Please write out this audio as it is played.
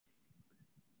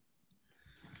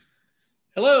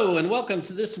Hello, and welcome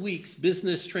to this week's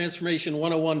Business Transformation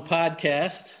 101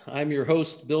 podcast. I'm your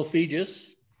host, Bill Fegis.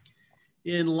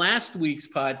 In last week's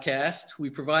podcast, we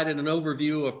provided an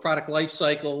overview of product life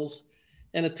cycles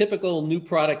and a typical new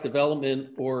product development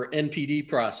or NPD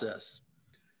process.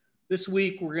 This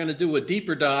week, we're going to do a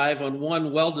deeper dive on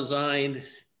one well-designed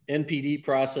NPD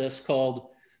process called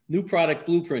new product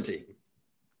blueprinting.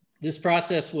 This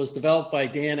process was developed by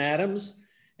Dan Adams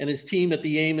and his team at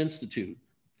the AIM Institute.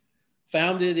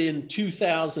 Founded in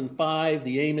 2005,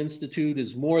 the AIM Institute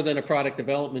is more than a product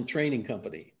development training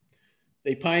company.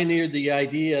 They pioneered the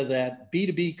idea that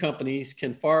B2B companies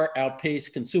can far outpace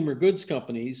consumer goods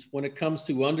companies when it comes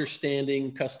to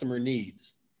understanding customer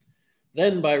needs.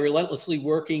 Then, by relentlessly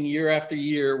working year after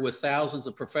year with thousands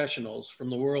of professionals from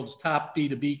the world's top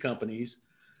B2B companies,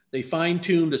 they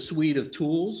fine-tuned a suite of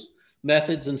tools,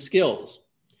 methods, and skills.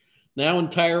 Now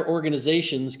entire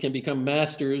organizations can become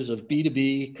masters of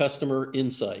B2B customer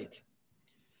insight.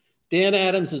 Dan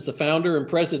Adams is the founder and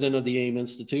president of the AIM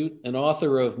Institute and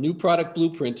author of New Product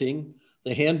Blueprinting,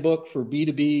 the Handbook for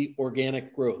B2B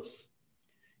Organic Growth.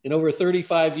 In over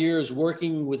 35 years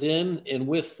working within and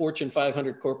with Fortune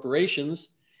 500 corporations,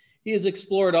 he has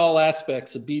explored all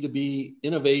aspects of B2B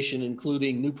innovation,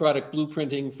 including new product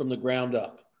blueprinting from the ground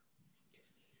up.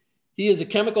 He is a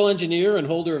chemical engineer and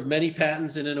holder of many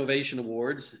patents and innovation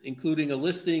awards, including a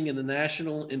listing in the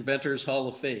National Inventors Hall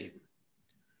of Fame.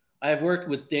 I have worked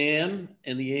with Dan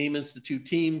and the AIM Institute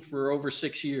team for over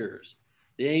 6 years.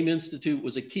 The AIM Institute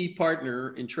was a key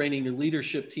partner in training the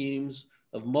leadership teams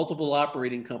of multiple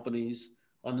operating companies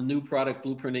on the new product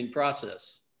blueprinting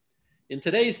process. In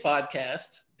today's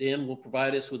podcast, Dan will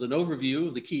provide us with an overview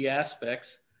of the key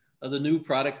aspects of the new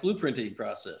product blueprinting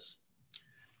process.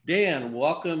 Dan,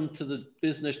 welcome to the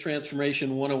Business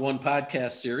Transformation 101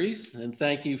 podcast series, and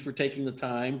thank you for taking the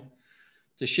time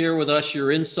to share with us your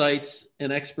insights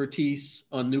and expertise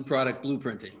on new product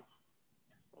blueprinting.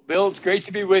 Bill, it's great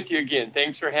to be with you again.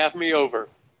 Thanks for having me over.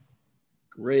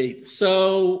 Great.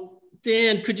 So,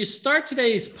 Dan, could you start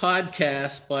today's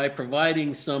podcast by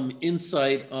providing some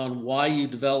insight on why you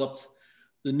developed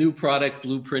the new product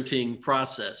blueprinting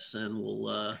process? And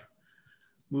we'll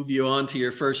move you on to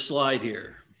your first slide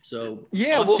here. So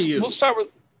we'll start with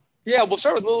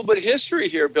a little bit of history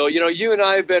here, Bill. You know, you and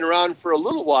I have been around for a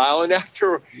little while, and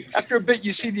after a bit,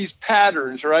 you see these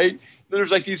patterns, right?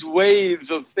 There's like these waves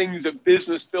of things that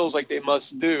business feels like they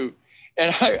must do.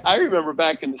 And I remember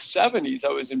back in the 70s, I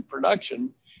was in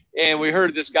production, and we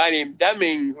heard this guy named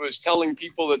Deming who was telling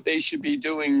people that they should be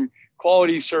doing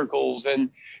quality circles. And,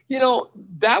 you know,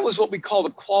 that was what we call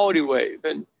the quality wave.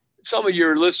 And some of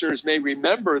your listeners may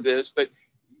remember this, but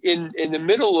in the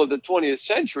middle of the 20th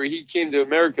century, he came to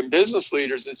American business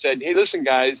leaders and said, hey, listen,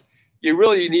 guys, you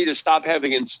really need to stop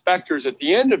having inspectors at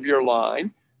the end of your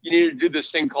line. You need to do this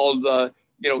thing called,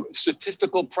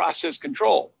 statistical process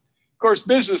control. Of course,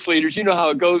 business leaders, you know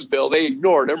how it goes, Bill, they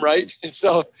ignored him, right? And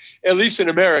so, at least in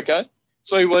America.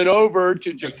 So he went over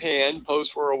to Japan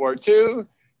post-World War II,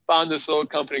 found this little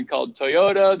company called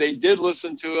Toyota. They did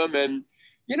listen to him. And,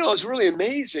 you know, it's really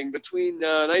amazing. Between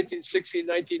 1960 and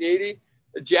 1980,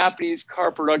 the Japanese car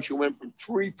production went from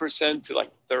 3% to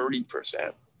like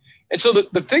 30%. And so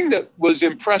the thing that was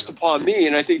impressed upon me,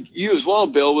 and I think you as well,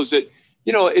 Bill, was that,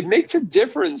 you know, it makes a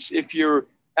difference if you're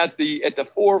at the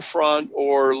forefront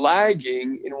or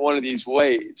lagging in one of these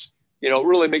waves. You know, it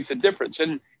really makes a difference.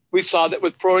 And we saw that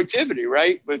with productivity,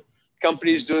 right? With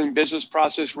companies doing business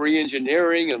process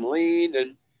re-engineering and lean.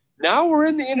 And now we're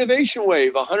in the innovation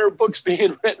wave, 100 books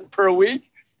being written per week,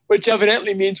 which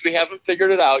evidently means we haven't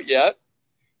figured it out yet.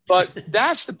 But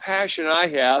that's the passion I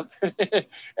have.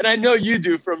 And I know you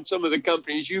do from some of the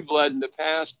companies you've led in the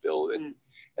past, Bill. And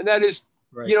that is,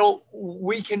 right. You know,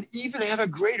 we can even have a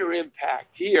greater impact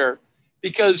here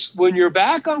because when you're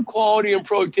back on quality and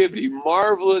productivity,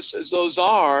 marvelous as those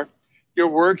are, you're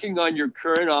working on your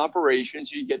current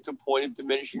operations, you get to a point of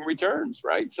diminishing returns,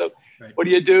 right? So right. What do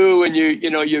you do when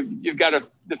you've got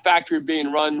the factory being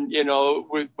run, you know,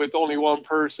 with only one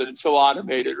person, it's so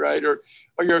automated, right? Or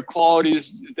your quality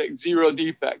is like zero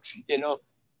defects, you know.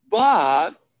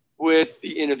 But with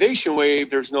the innovation wave,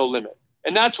 there's no limit.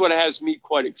 And that's what has me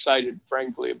quite excited,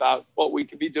 frankly, about what we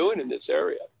could be doing in this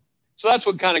area. So that's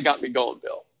what kind of got me going,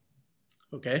 Bill.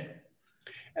 Okay.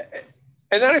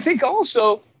 And then I think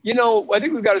also, you know, I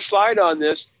think we've got a slide on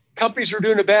this. Companies are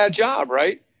doing a bad job,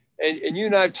 right? And you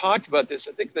and I have talked about this.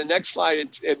 I think the next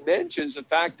slide, it mentions the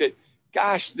fact that,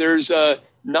 gosh, there's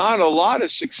not a lot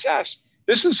of success.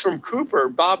 This is from Cooper,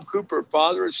 Bob Cooper,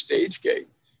 father of StageGate.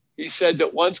 He said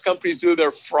that once companies do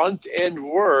their front end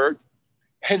work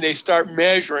and they start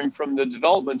measuring from the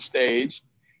development stage,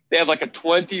 they have like a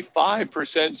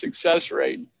 25% success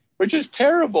rate, which is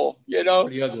terrible, you know?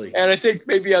 Pretty ugly. And I think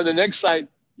maybe on the next slide,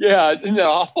 yeah, isn't that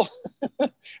awful?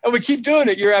 And we keep doing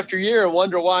it year after year and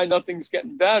wonder why nothing's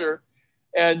getting better.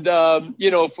 And,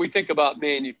 you know, if we think about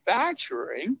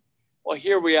manufacturing, well,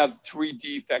 here we have 3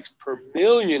 defects per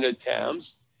million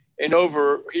attempts. And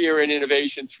over here in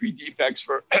innovation, 3 defects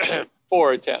for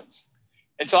 4 attempts.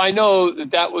 And so I know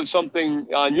that that was something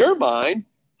on your mind.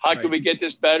 How can we get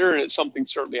this better? And it's something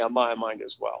certainly on my mind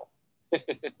as well.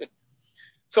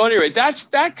 So anyway,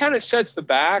 that kind of sets the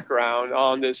background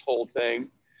on this whole thing.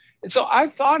 And so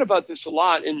I've thought about this a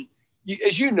lot. And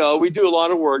as you know, we do a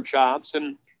lot of workshops.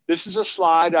 And this is a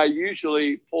slide I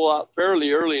usually pull out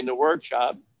fairly early in the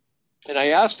workshop. And I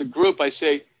asked the group, I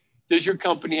say, does your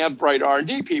company have bright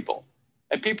R&D people?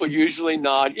 And people usually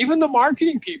nod. Even the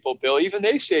marketing people, Bill, even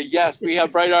they say, yes, we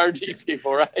have bright R&D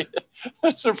people, right?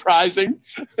 That's surprising.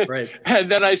 Right.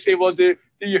 And then I say, well, do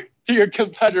your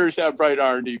competitors have bright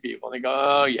R&D people? And they go,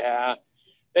 oh, yeah,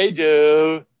 they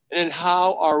do. And then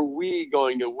how are we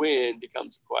going to win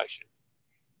becomes a question.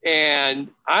 And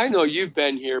I know you've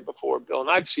been here before, Bill, and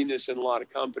I've seen this in a lot of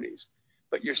companies.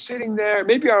 But you're sitting there,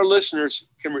 maybe our listeners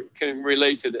can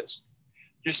relate to this.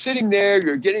 You're sitting there,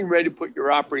 you're getting ready to put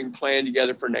your operating plan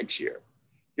together for next year.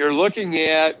 You're looking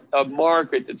at a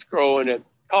market that's growing at,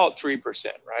 call it 3%,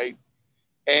 right?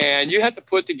 And you have to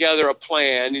put together a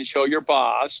plan and show your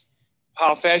boss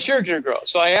how fast you're going to grow.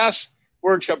 So I asked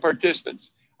workshop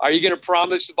participants, are you going to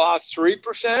promise the boss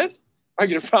 3%? Are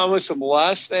you going to promise them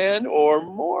less than or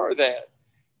more than?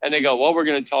 And they go, well, we're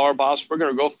going to tell our boss we're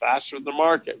going to go faster than the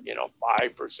market,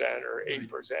 5% or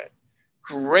 8%.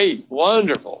 Great,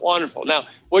 wonderful, wonderful. Now,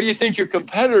 what do you think your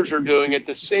competitors are doing at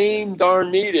the same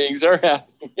darn meetings they're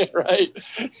having, right?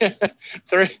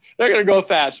 they're going to go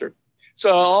faster.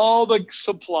 So all the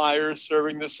suppliers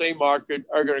serving the same market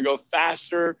are going to go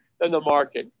faster than the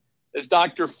market. As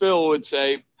Dr. Phil would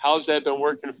say, how's that been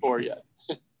working for you?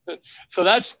 So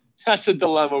that's a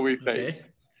dilemma we face. Okay.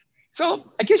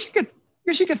 So I guess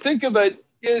you could think of it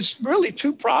as really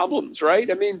 2 problems,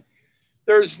 right? I mean,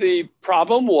 there's the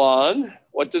problem 1,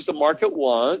 what does the market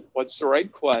want? What's the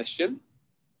right question?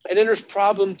 And then there's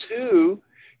problem 2,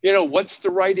 what's the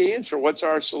right answer? What's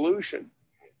our solution?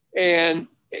 And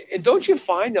don't you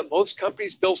find that most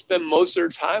companies, Bill, spend most of their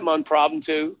time on problem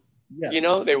 2?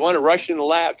 Yes. They want to rush in the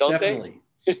lab, don't they?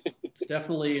 It's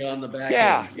definitely on the back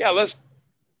end.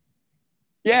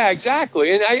 Yeah,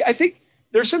 exactly. And I think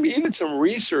there's even some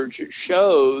research that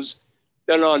shows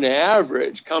that on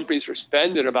average, companies are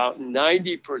spending about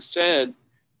 90%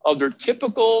 of their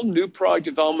typical new product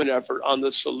development effort on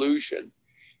the solution.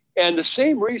 And the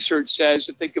same research says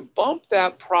that they could bump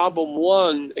that problem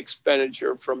 1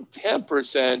 expenditure from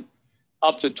 10%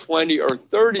 up to 20 or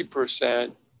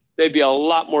 30%, they'd be a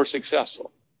lot more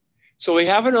successful. So we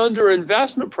have an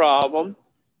underinvestment problem,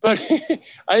 but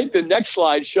I think the next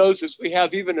slide shows us we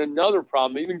have even another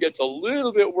problem, even gets a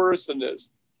little bit worse than this.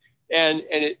 And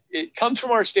it comes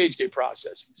from our stage gate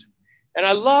processes. And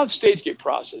I love stage gate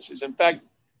processes. In fact,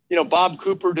 Bob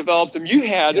Cooper developed them. You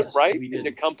had it, right, in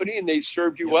the company, and they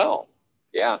served you well.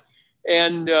 Yeah.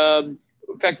 And in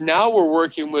fact, now we're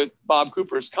working with Bob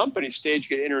Cooper's company, Stage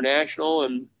Gate International,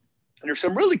 and there's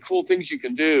some really cool things you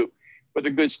can do with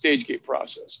a good stage gate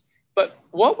process. But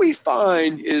what we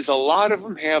find is a lot of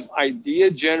them have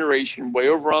idea generation way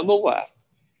over on the left.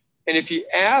 And if you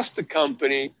ask the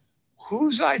company,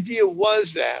 whose idea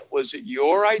was that? Was it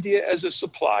your idea as a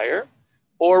supplier,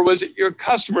 or was it your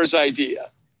customer's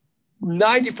idea?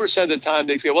 90% of the time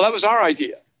they say, well, that was our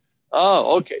idea.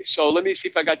 Oh, okay. So let me see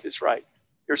if I got this right.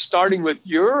 You're starting with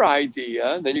your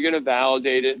idea, and then you're going to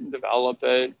validate it and develop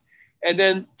it. And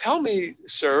then tell me,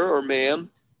 sir or ma'am,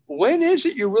 when is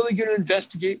it you're really going to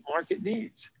investigate market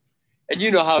needs? And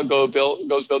you know how it goes,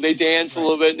 Bill. They dance a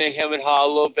little bit and they hem and haw a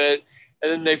little bit.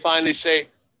 And then they finally say,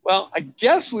 well, I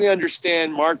guess we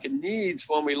understand market needs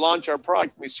when we launch our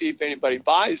product and we see if anybody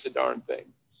buys the darn thing.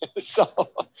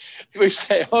 So we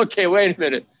say, okay, wait a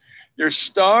minute. You're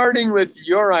starting with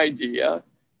your idea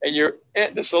and you're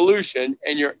at the solution,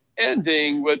 and you're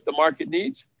ending with the market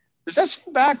needs. Does that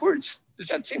seem backwards? Does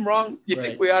that seem wrong? You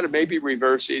think we ought to maybe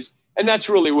reverse these? And that's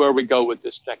really where we go with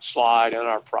this next slide in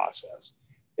our process.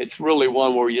 It's really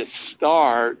one where you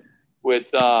start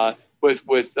with I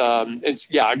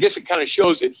guess it kind of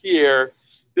shows it here.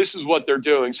 This is what they're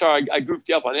doing. Sorry, I goofed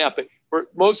you up on that, but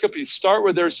most companies start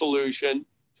with their solution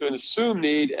to an assumed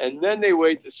need, and then they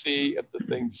wait to see if the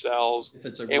thing sells.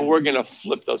 And we're going to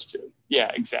flip those 2. Yeah,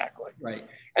 exactly. Right.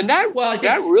 And that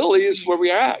really is where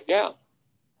we are at. Yeah.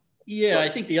 Yeah, I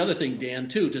think the other thing, Dan,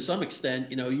 too, to some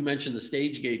extent, you mentioned the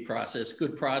stage gate process,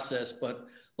 good process, but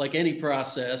like any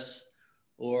process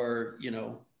or,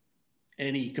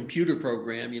 any computer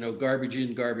program, garbage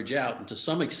in, garbage out. And to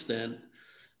some extent,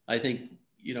 I think,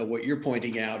 what you're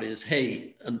pointing out is,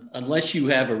 hey, unless you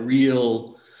have a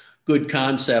real good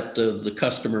concept of the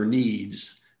customer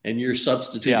needs and you're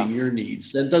substituting your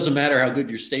needs, then it doesn't matter how good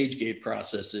your stage gate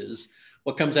process is.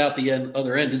 What comes out the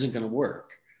other end isn't going to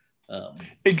work.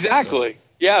 Exactly.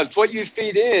 Yeah, it's what you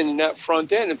feed in that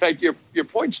front end. In fact, your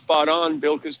point's spot on,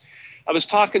 Bill, because I was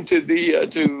talking to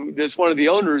one of the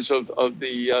owners of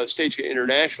the Stage Gate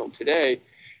International today,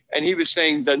 and he was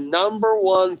saying the number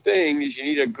one thing is you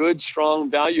need a good,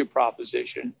 strong value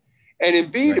proposition. And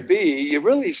in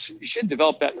B2B, you should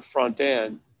develop that in the front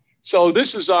end. So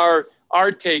this is our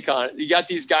take on it. You got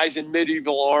these guys in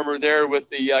medieval armor there with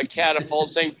the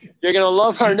catapult saying, you're going to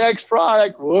love our next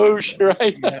product. Whoosh,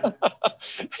 right? Yeah.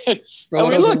 And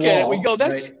we look at it, we go,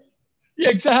 that's right. Yeah,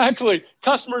 exactly.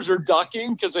 Customers are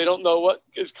ducking because they don't know what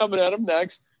is coming at them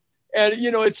next. And,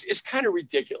 it's kind of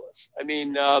ridiculous. I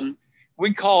mean,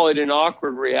 we call it an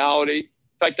awkward reality.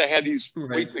 In fact, I have these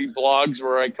weekly blogs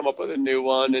where I come up with a new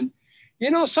one. And,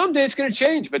 someday it's going to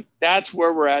change, but that's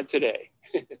where we're at today.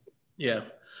 Yeah.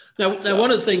 Now,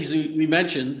 one of the things we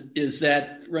mentioned is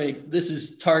that, this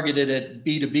is targeted at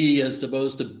B2B as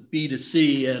opposed to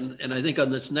B2C. And I think on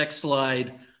this next slide,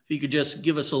 if you could just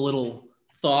give us a little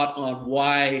thought on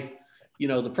why,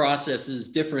 the process is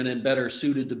different and better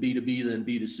suited to B2B than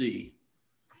B2C.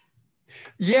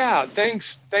 Yeah,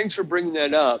 thanks for bringing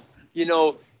that up.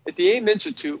 At the AIM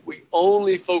Institute, we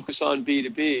only focus on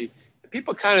B2B.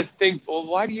 People kind of think, well,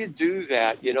 why do you do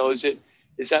that?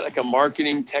 Is that like a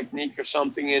marketing technique or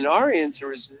something? And our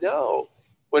answer is no.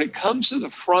 When it comes to the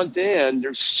front end,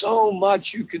 there's so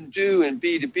much you can do in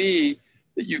B2B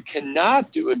that you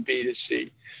cannot do in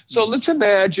B2C. So let's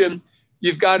imagine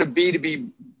you've got a B2B,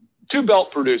 two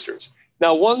belt producers.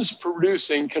 Now, one's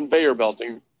producing conveyor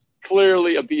belting,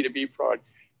 clearly a B2B product.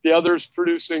 The other's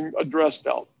producing a dress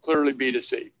belt, clearly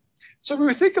B2C. So when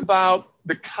we think about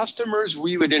the customers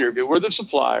we would interview, we're the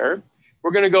supplier,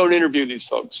 we're going to go and interview these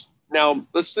folks. Now,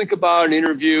 let's think about an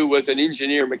interview with an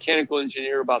engineer, mechanical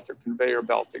engineer about their conveyor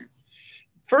belting.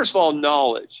 First of all,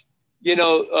 knowledge.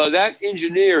 That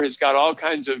engineer has got all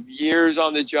kinds of years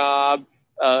on the job,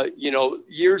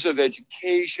 years of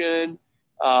education.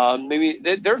 Maybe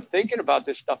they're thinking about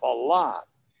this stuff a lot.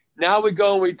 Now we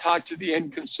go and we talk to the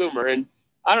end consumer. And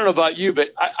I don't know about you,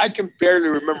 but I can barely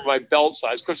remember my belt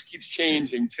size. Of course, it keeps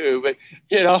changing too. But,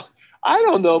 I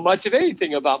don't know much of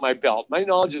anything about my belt. My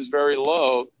knowledge is very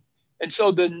low. And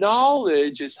so the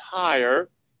knowledge is higher.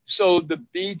 So the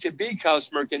B2B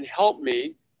customer can help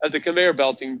me, the conveyor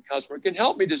belting customer can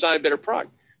help me design a better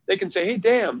product. They can say, hey,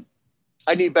 damn,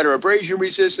 I need better abrasion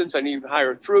resistance. I need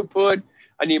higher throughput.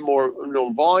 I need more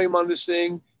volume on this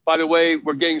thing. By the way,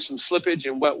 we're getting some slippage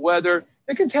in wet weather.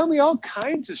 They can tell me all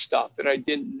kinds of stuff that I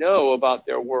didn't know about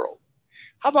their world.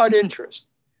 How about interest?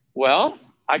 Well,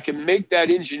 I can make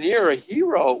that engineer a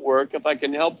hero at work if I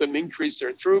can help them increase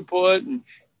their throughput and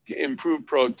improve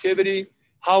productivity.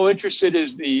 How interested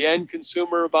is the end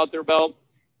consumer about their belt?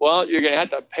 Well, you're going to have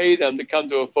to pay them to come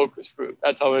to a focus group.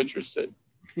 That's how interested.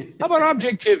 How about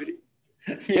objectivity?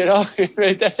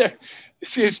 Right there.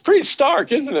 It's pretty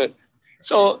stark, isn't it?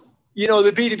 So, the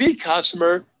B2B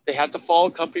customer, they have to follow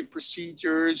company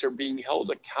procedures, are being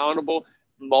held accountable.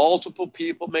 Multiple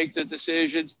people make the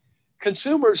decisions.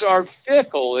 Consumers are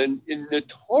fickle and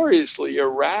notoriously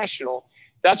irrational.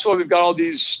 That's why we've got all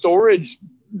these storage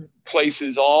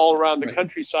places all around the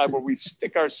countryside where we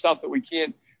stick our stuff that we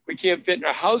can't fit in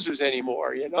our houses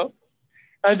anymore,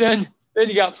 And then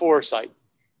you got foresight.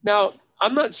 Now,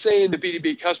 I'm not saying the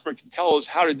B2B customer can tell us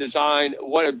how to design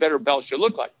what a better belt should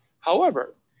look like.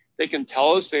 However, they can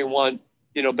tell us they want,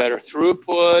 better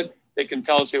throughput. They can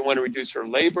tell us they want to reduce their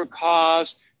labor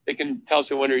costs. They can tell us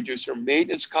they want to reduce their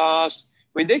maintenance costs.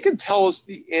 I mean, they can tell us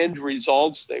the end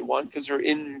results they want because they're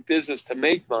in business to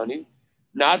make money.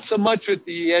 Not so much with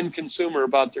the end consumer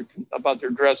about their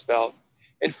dress belt.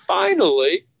 And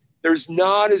finally, there's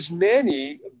not as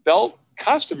many belt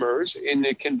customers in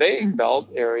the conveying belt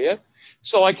area.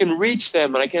 So I can reach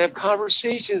them and I can have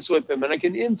conversations with them and I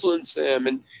can influence them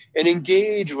and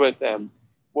engage with them,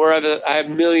 where I have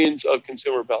millions of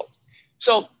consumer belts.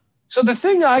 So the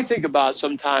thing I think about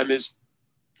sometimes is,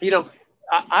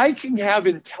 I can have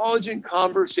intelligent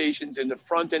conversations in the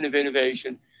front end of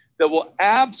innovation that will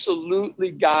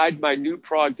absolutely guide my new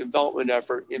product development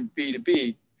effort in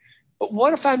B2B. But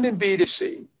what if I'm in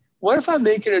B2C? What if I'm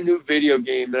making a new video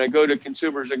game and I go to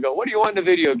consumers and go, what do you want in a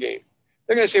video game?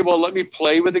 They're going to say, well, let me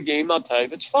play with the game. I'll tell you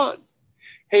if it's fun.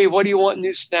 Hey, what do you want in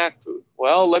new snack food?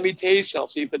 Well, let me taste it. I'll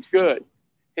see if it's good.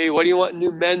 Hey, what do you want? A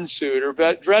new men's suit or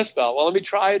dress belt? Well, let me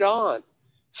try it on.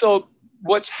 So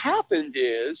what's happened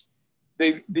is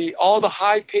all the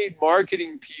high paid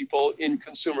marketing people in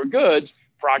consumer goods,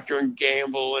 Procter and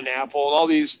Gamble and Apple and all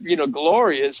these,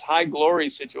 glorious high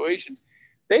glory situations,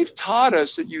 they've taught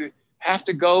us that you have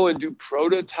to go and do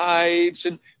prototypes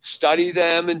and study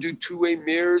them and do two-way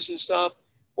mirrors and stuff.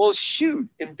 Well, shoot,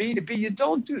 in B2B, you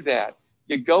don't do that.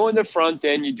 You go in the front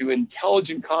end, you do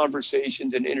intelligent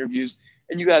conversations and interviews,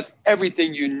 and you have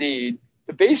everything you need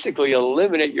to basically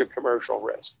eliminate your commercial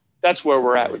risk. That's where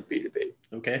we're at with B2B.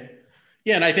 Okay.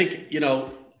 Yeah. And I think,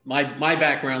 my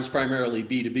background's primarily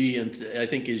B2B. And I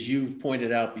think, as you've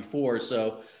pointed out before,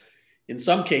 so in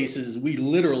some cases, we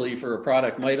literally, for a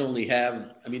product, might only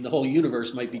have, the whole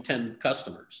universe might be 10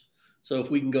 customers. So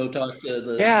if we can go talk to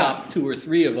the top 2 or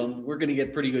 3 of them, we're going to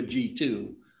get pretty good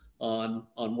G2 on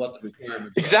what the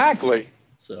requirements exactly. are.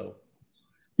 So.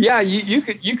 Yeah, you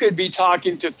could be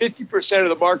talking to 50% of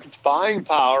the market's buying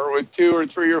power with 2 or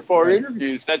 3 or 4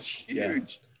 interviews. That's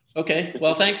huge. Yeah. Okay.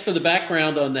 Well, thanks for the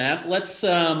background on that. Let's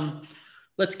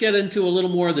get into a little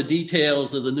more of the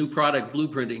details of the new product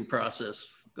blueprinting process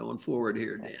going forward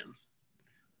here, Dan.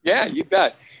 Yeah, you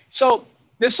bet. So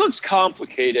this looks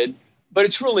complicated, but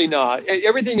it's really not.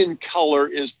 Everything in color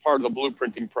is part of the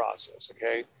blueprinting process,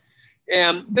 okay?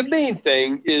 And the main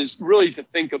thing is really to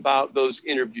think about those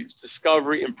interviews,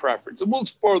 discovery and preference. And we'll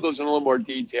explore those in a little more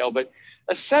detail, but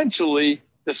essentially,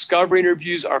 discovery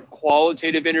interviews are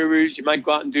qualitative interviews. You might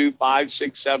go out and do 5,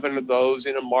 6, 7 of those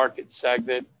in a market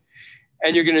segment.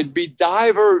 And you're going to be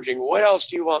diverging. What else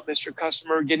do you want, Mr.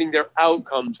 Customer? Getting their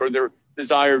outcomes or their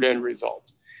desired end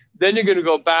results. Then you're going to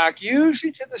go back,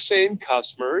 usually to the same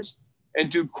customers, and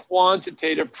do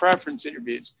quantitative preference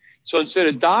interviews. So instead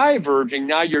of diverging,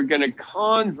 now you're going to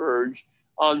converge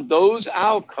on those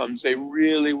outcomes they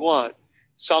really want,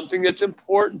 something that's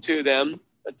important to them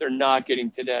that they're not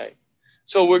getting today.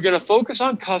 So we're going to focus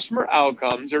on customer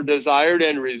outcomes or desired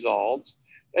end results.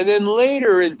 And then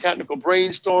later in technical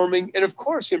brainstorming, and of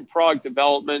course in product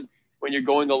development, when you're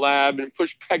going to lab and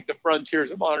push back the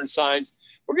frontiers of modern science,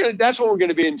 that's when we're going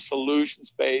to be in solution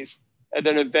space, and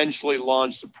then eventually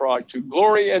launch the product to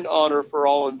glory and honor for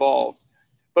all involved.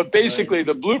 But basically,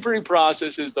 the blueprinting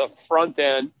process is the front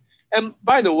end. And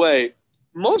by the way,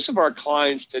 most of our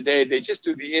clients today, they just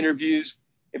do the interviews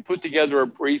and put together a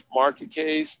brief market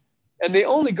case, and they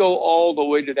only go all the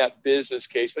way to that business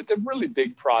case, but it's a really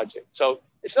big project. So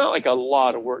it's not like a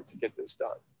lot of work to get this done.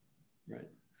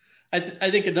 Right.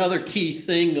 I think another key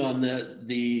thing on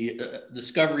the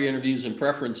discovery interviews and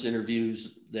preference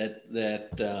interviews that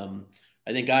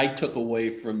I think I took away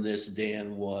from this,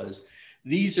 Dan, was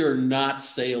these are not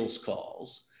sales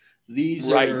calls.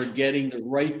 These are getting the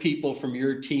right people from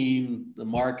your team, the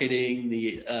marketing,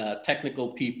 the technical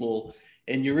people,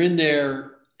 and you're in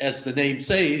there, as the name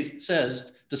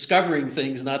says, discovering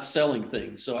things, not selling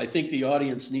things. So I think the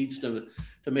audience needs to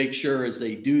make sure as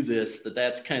they do this,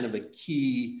 that's kind of a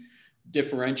key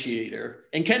differentiator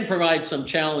and can provide some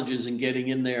challenges in getting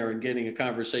in there and getting a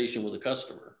conversation with a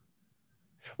customer.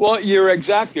 Well, you're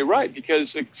exactly right,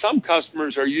 because some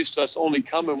customers are used to us only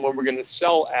coming when we're going to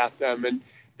sell at them. And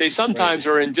they sometimes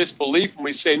are in disbelief when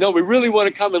we say, no, we really want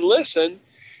to come and listen.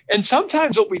 And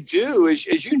sometimes what we do is,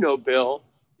 as you know, Bill,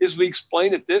 is we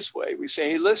explain it this way. We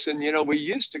say, hey, listen, we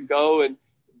used to go and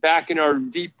back in our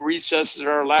deep recesses in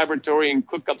our laboratory and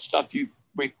cook up stuff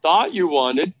we thought you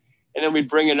wanted. And then we'd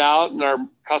bring it out and our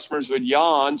customers would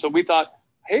yawn. So we thought,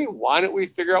 hey, why don't we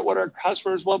figure out what our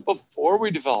customers want before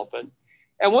we develop it?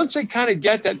 And once they kind of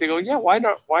get that, they go, yeah, why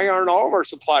aren't all of our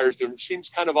suppliers doing it? It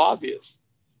seems kind of obvious.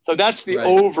 So that's the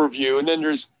overview. And then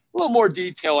there's a little more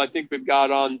detail I think we've got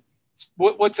on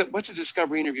what's a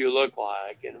discovery interview look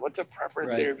like, and what's a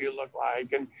preference interview look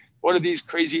like, and what are these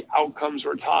crazy outcomes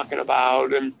we're talking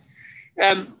about.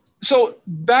 And so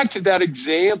back to that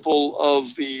example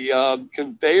of the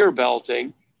conveyor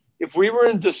belting, if we were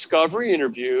in discovery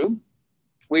interview,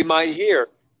 we might hear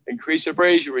increase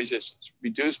abrasion resistance,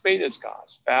 reduce maintenance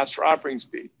costs, faster operating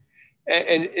speed.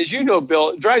 And as you know, Bill,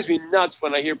 it drives me nuts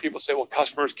when I hear people say, well,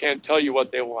 customers can't tell you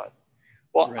what they want.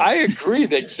 Well, I agree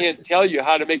they can't tell you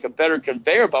how to make a better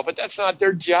conveyor belt, but that's not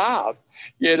their job.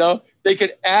 They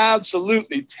could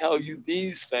absolutely tell you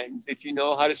these things if you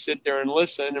know how to sit there and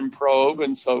listen and probe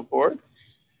and so forth.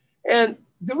 And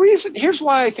here's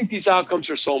why I think these outcomes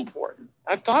are so important.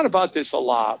 I've thought about this a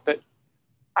lot, but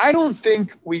I don't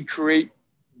think we create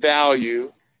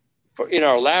value in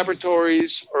our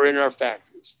laboratories or in our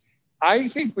factories. I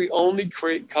think we only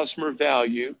create customer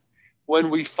value when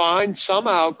we find some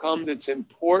outcome that's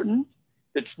important,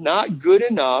 that's not good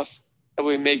enough, and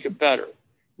we make it better.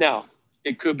 Now,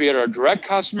 it could be at our direct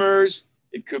customers,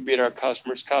 It could be in our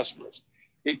customers' customers.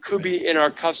 It could be in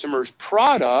our customer's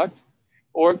product,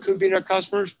 or it could be in our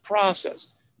customer's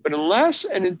process. But unless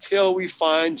and until we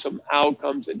find some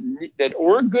outcomes that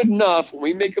aren't good enough, when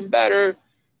we make them better,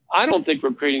 I don't think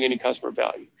we're creating any customer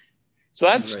value. So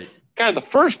that's kind of the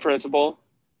first principle.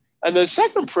 And the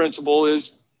second principle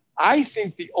is, I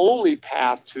think the only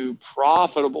path to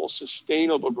profitable,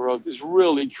 sustainable growth is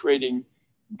really creating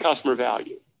customer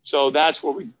value. So that's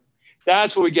where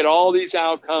we get all these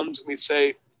outcomes, and we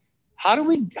say, how do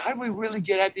we really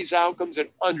get at these outcomes and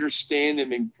understand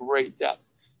them in great depth?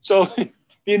 So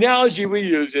the analogy we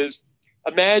use is,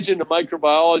 imagine a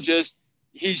microbiologist.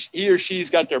 He or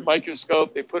she's got their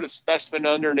microscope. They put a specimen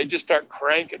under, and they just start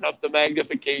cranking up the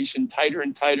magnification tighter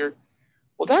and tighter.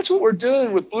 Well, that's what we're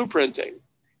doing with blueprinting.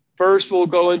 First, we'll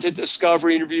go into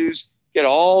discovery interviews, get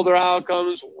all their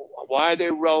outcomes, why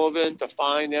they're relevant,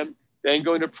 define them, then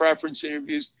go into preference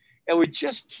interviews. And we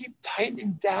just keep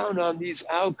tightening down on these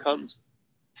outcomes.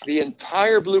 The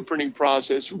entire blueprinting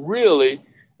process really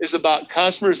is about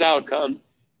customers'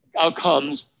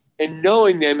 outcomes and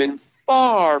knowing them in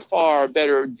far, far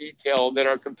better detail than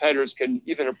our competitors can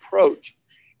even approach.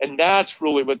 And that's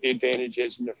really what the advantage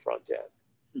is in the front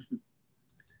end.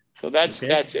 So that's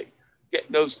it. Get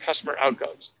those customer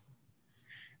outcomes.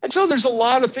 And so there's a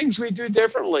lot of things we do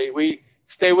differently. We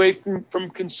stay away from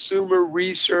consumer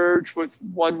research with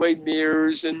one-way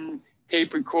mirrors and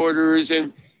tape recorders.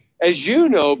 And as you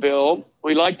know, Bill,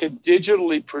 we like to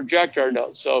digitally project our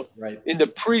notes. So in the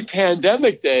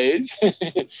pre-pandemic days,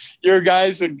 your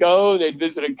guys would go, they'd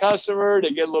visit a customer,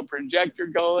 they'd get a little projector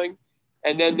going,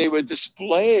 and then they would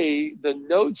display the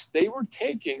notes they were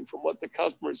taking from what the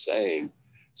customer is saying.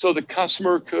 So the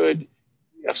customer could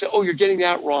say, oh, you're getting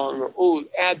that wrong, or oh,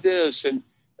 add this. And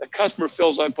the customer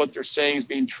feels like what they're saying is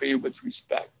being treated with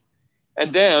respect.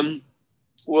 And then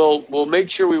we'll make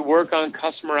sure we work on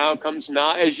customer outcomes,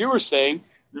 not, as you were saying,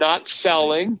 not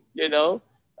selling, and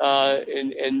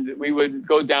we would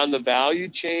go down the value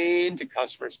chain to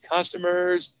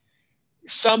customers.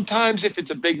 Sometimes if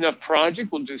it's a big enough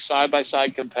project, we'll do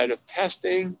side-by-side competitive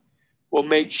testing. We'll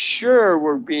make sure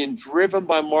we're being driven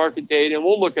by market data, and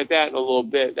we'll look at that in a little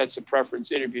bit. That's the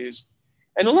preference interviews.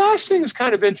 And the last thing is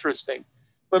kind of interesting.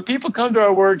 When people come to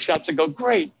our workshops and go,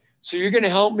 great, so you're going to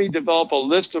help me develop a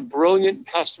list of brilliant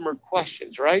customer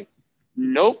questions, right?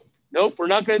 Nope, we're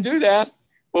not going to do that.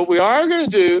 What we are going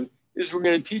to do is we're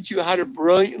going to teach you how to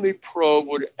brilliantly probe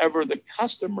whatever the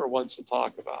customer wants to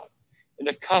talk about. And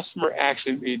the customer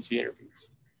actually leads the interviews.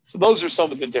 So those are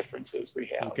some of the differences we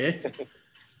have. Okay.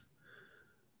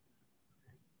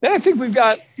 Then I think we've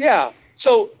got,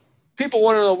 so people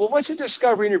want to know, well, what's a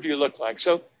discovery interview look like?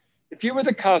 So if you were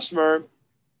the customer,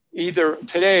 either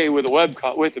today with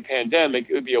the pandemic,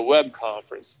 it would be a web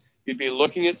conference. You'd be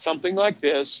looking at something like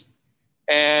this,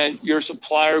 and your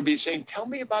supplier would be saying, tell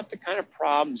me about the kind of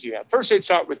problems you have. First, they'd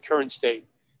start with current state.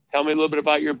 Tell me a little bit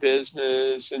about your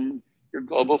business and your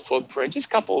global footprint, just a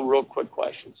couple of real quick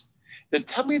questions. Then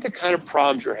tell me the kind of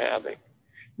problems you're having.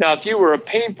 Now, if you were a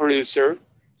paint producer,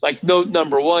 like note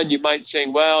number one, you might say,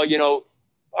 well,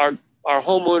 our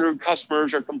homeowner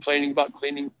customers are complaining about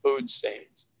cleaning food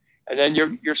stains. And then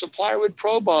your supplier would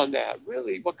probe on that.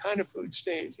 Really, what kind of food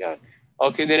stains? Yeah.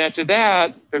 Okay, then after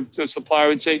that, the supplier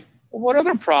would say, well, what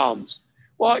other problems?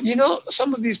 Well,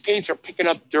 some of these paints are picking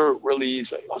up dirt really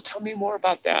easily. Oh, tell me more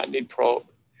about that. And they'd probe.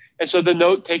 And so the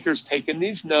note taker's taking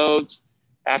these notes.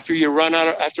 After you run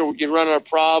out of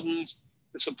problems,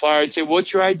 the supplier would say,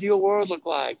 what's your ideal world look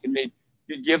like? And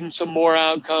you'd give them some more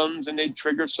outcomes, and they'd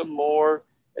trigger some more.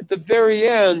 At the very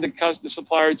end, the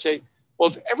supplier would say, well,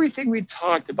 if everything we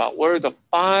talked about, what are the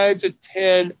 5 to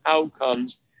 10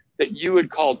 outcomes that you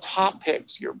would call top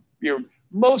picks, your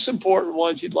most important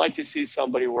ones you'd like to see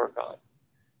somebody work on?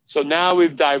 So now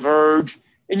we've diverged,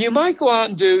 and you might go out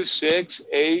and do 6,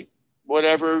 8,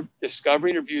 whatever discovery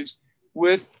interviews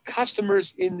with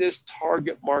customers in this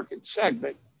target market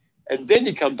segment. And then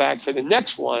you come back for the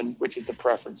next one, which is the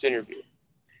preference interview.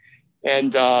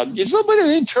 And there's a little bit of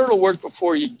internal work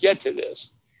before you get to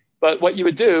this. But what you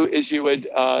would do is you would,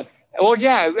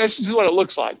 this is what it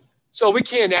looks like. So we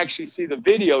can't actually see the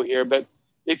video here, but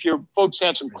if your folks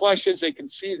have some questions, they can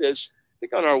see this, I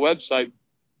think on our website.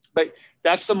 But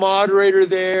that's the moderator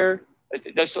there.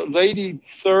 That's the lady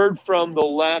third from the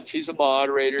left. She's a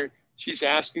moderator. She's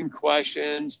asking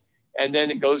questions, and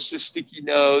then it goes to sticky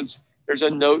notes. There's a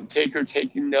note taker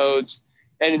taking notes.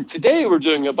 And today we're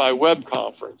doing it by web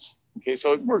conference. Okay,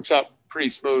 so it works out pretty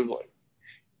smoothly.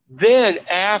 Then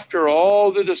after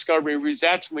all the discovery interviews,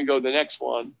 that's when we go to the next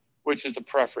one, which is the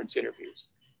preference interviews.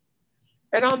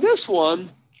 And on this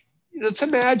one, let's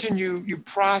imagine you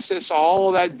process all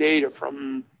of that data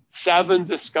from 7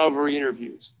 discovery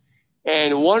interviews.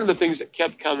 And one of the things that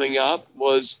kept coming up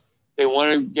was they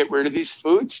want to get rid of these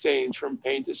food stains from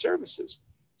paint to surfaces.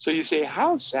 So you say,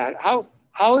 how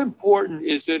important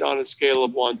is it on a scale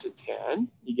of 1 to 10?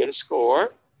 You get a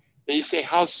score. And you say,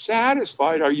 how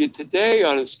satisfied are you today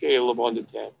on a scale of 1 to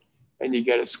 10? And you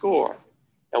get a score.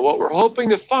 And what we're hoping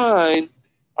to find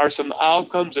are some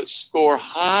outcomes that score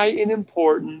high in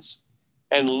importance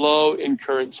and low in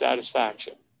current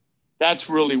satisfaction. That's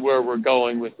really where we're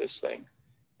going with this thing.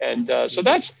 And so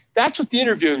that's what the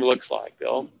interviewing looks like,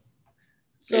 Bill.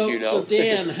 So, you know. So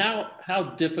Dan, how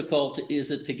difficult is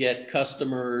it to get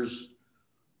customers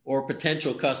or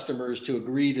potential customers to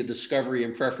agree to discovery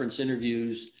and preference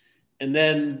interviews? And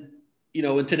then,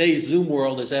 in today's Zoom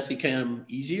world, has that become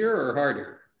easier or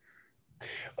harder?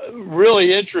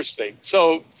 Really interesting.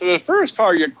 So for the first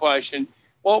part of your question,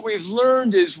 what we've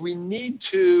learned is we need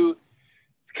to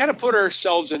kind of put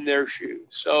ourselves in their shoes.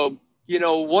 So,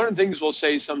 one of the things we'll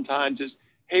say sometimes is,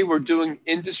 hey, we're doing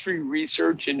industry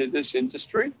research into this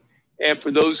industry. And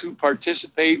for those who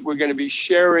participate, we're going to be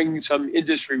sharing some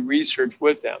industry research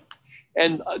with them.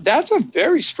 And that's a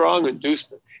very strong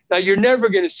inducement. Now, you're never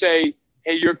going to say,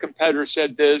 hey, your competitor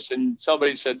said this and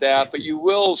somebody said that, but you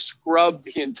will scrub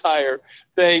the entire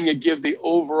thing and give the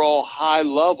overall high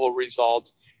level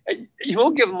results. And you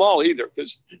won't give them all either,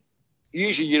 because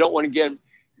usually you don't want to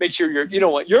make sure you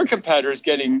don't want your competitors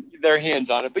getting their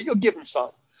hands on it, but you'll give them some.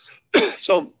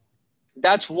 So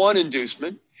that's one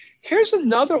inducement. Here's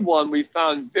another one we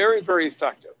found very, very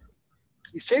effective.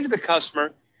 You say to the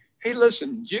customer, hey,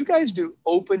 listen, do you guys do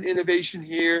open innovation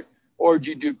here, or do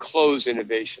you do closed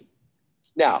innovation?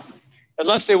 Now,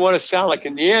 unless they want to sound like a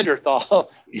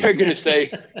Neanderthal, they're going to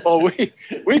say, well,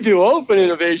 we do open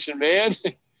innovation, man.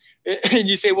 And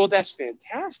you say, well, that's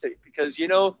fantastic, because,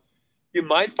 you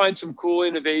might find some cool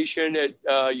innovation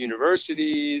at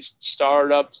universities,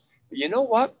 startups. But you know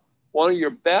what? One of your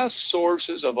best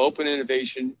sources of open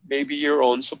innovation may be your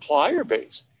own supplier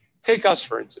base. Take us,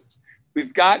 for instance.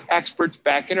 We've got experts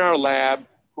back in our lab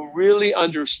who really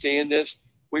understand this.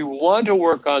 We want to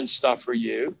work on stuff for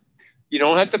you. You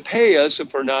don't have to pay us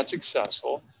if we're not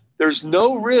successful. There's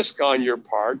no risk on your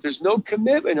part. There's no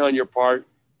commitment on your part.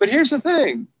 But here's the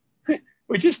thing.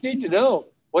 We just need to know,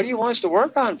 what do you want us to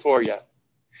work on for you?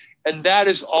 And that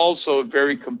is also a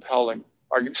very compelling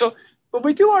argument. So when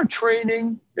we do our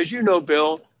training, as you know,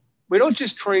 Bill, we don't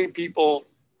just train people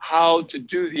how to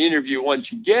do the interview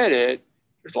once you get it.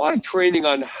 There's a lot of training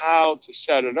on how to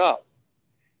set it up.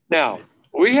 Now,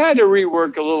 we had to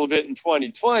rework a little bit in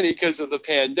 2020 because of the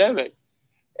pandemic.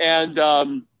 And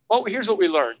here's what we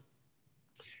learned.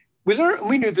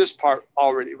 We knew this part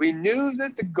already. We knew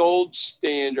that the gold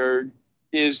standard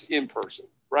is in person,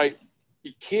 right?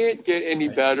 You can't get any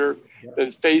better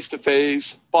than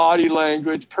face-to-face, body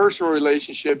language, personal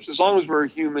relationships. As long as we're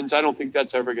humans, I don't think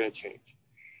that's ever going to change.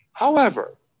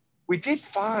 However, we did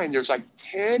find there's like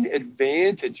 10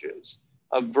 advantages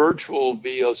of virtual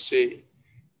VOC.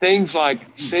 Things like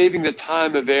saving the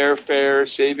time of airfare,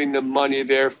 saving the money of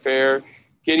airfare,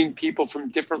 getting people from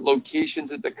different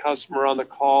locations at the customer on the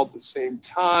call at the same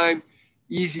time,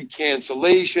 easy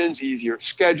cancellations, easier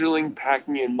scheduling,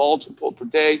 packing in multiple per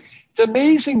day. It's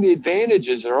amazing the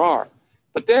advantages there are.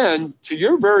 But then, to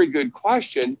your very good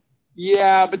question,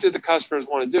 yeah, but do the customers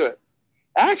want to do it?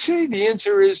 Actually, the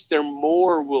answer is they're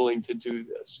more willing to do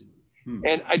this.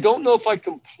 And I don't know if I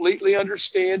completely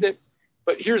understand it,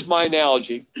 but here's my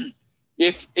analogy.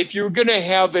 If you were going to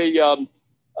have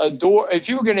if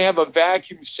you were going to have a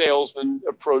vacuum salesman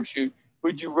approach you,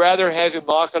 would you rather have him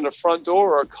knock on the front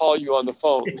door or call you on the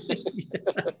phone?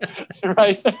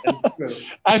 Right? That's true.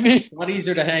 I mean, a lot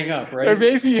easier to hang up, right? Or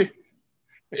maybe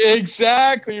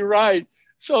exactly right.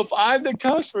 So if I'm the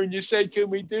customer and you say,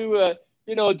 can we do a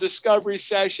discovery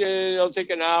session? It'll take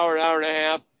an hour and a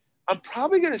half. I'm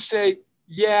probably going to say,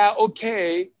 yeah,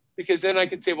 okay. Because then I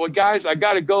can say, well, guys, I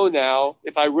got to go now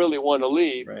if I really want to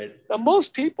leave. Right. Now,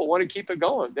 most people want to keep it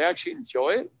going. They actually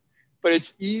enjoy it. But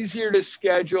it's easier to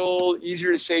schedule,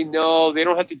 easier to say no. They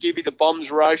don't have to give you the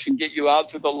bum's rush and get you out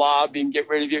through the lobby and get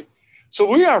rid of you. So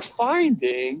we are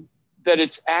finding that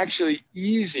it's actually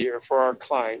easier for our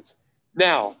clients.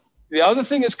 Now, the other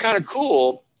thing that's kind of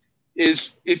cool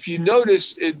is if you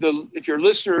notice, if your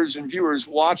listeners and viewers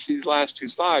watch these last 2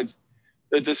 slides,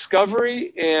 the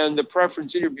discovery and the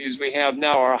preference interviews we have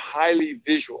now are highly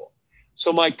visual.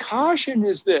 So my caution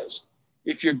is this: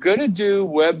 if you're going to do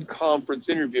web conference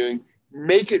interviewing,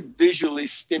 make it visually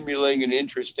stimulating and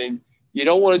interesting. You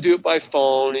don't want to do it by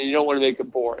phone, and you don't want to make it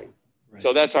boring. Right.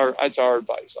 So that's our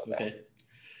advice on that.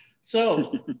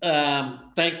 So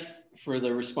thanks for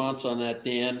the response on that,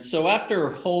 Dan. So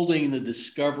after holding the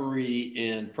discovery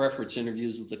and preference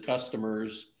interviews with the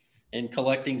customers and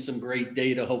collecting some great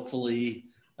data, hopefully,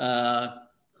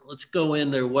 let's go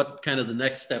into what kind of the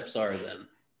next steps are then.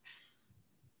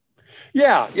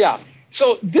 Yeah.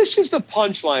 So this is the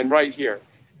punchline right here.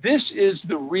 This is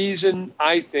the reason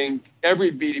I think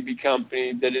every B2B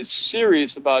company that is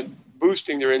serious about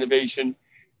boosting their innovation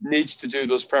needs to do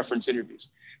those preference interviews.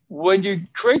 When you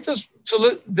create those,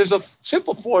 there's a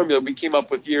simple formula we came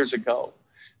up with years ago.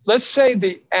 Let's say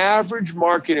the average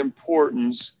market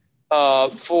importance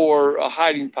for a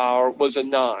hiding power was a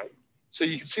 9. So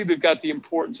you can see we've got the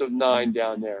importance of 9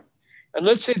 down there. And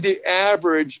let's say the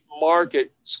average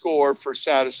market score for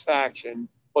satisfaction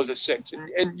was a 6.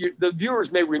 The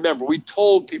viewers may remember, we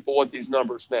told people what these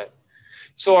numbers meant.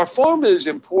 So our formula is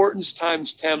importance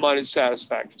times 10 minus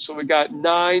satisfaction. So we got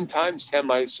 9 times 10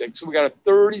 minus 6. So we got a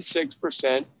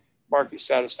 36% market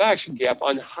satisfaction gap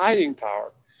on hiding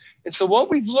power. And so what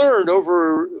we've learned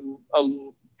over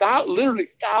literally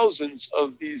thousands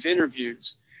of these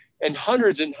interviews and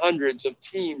hundreds of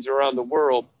teams around the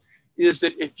world is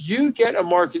that if you get a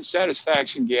market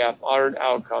satisfaction gap on an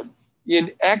outcome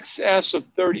in excess of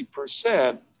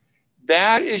 30%,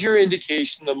 that is your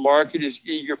indication the market is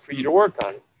eager for you to work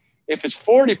on it. If it's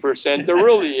 40%, they're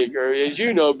really eager. As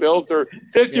you know, Bill, they're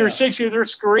 50 or 60, they're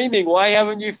screaming, why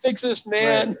haven't you fixed this,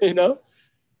 man? Right.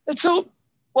 And so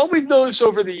what we've noticed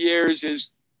over the years is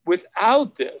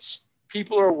without this,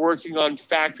 people are working on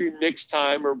factory mix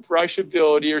time or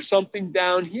brushability or something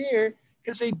down here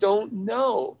because they don't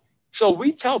know. So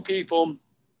we tell people,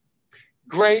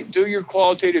 great, do your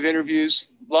qualitative interviews,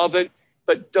 love it,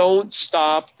 but don't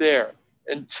stop there.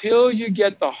 Until you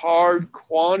get the hard,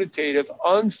 quantitative,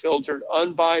 unfiltered,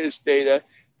 unbiased data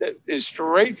that is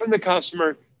straight from the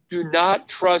customer, do not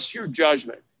trust your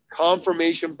judgment.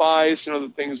 Confirmation bias and other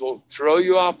things will throw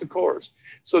you off the course.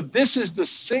 So this is the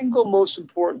single most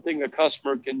important thing a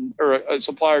customer can, or a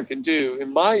supplier can do,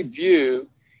 in my view,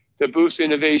 to boost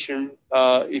innovation,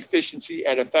 efficiency,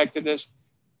 and effectiveness.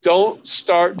 Don't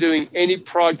start doing any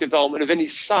product development of any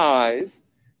size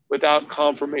without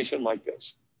confirmation like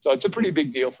this. So it's a pretty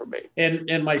big deal for me.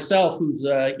 And myself, who's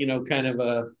kind of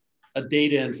a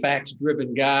data and facts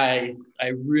driven guy,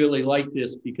 I really like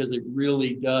this because it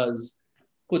really does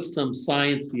put some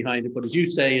science behind it. But as you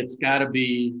say, it's got to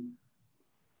be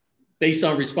based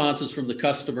on responses from the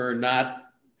customer, not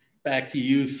back to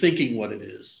you thinking what it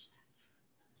is.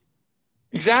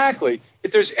 Exactly.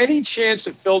 If there's any chance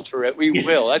to filter it, we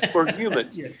will. That's for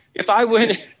humans. Yeah. If I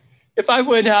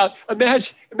went out,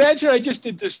 imagine I just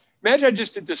did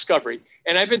discovery,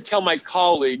 and I've been telling my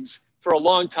colleagues for a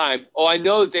long time, I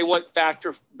know that they want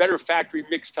better factory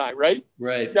mix time, right?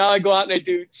 Right. Now I go out and I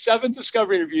do 7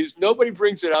 discovery interviews. Nobody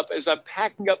brings it up. As I'm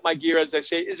packing up my gear, as I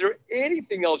say, is there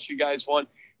anything else you guys want?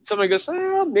 Somebody goes,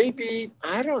 maybe,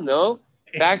 I don't know.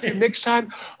 Factory mix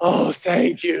time. Oh,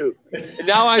 thank you. And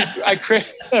now I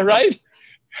create, right?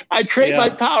 I create my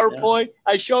PowerPoint.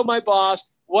 I show my boss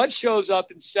what shows up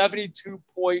in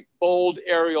 72-point bold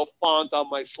Arial font on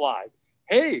my slide.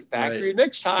 Hey, factory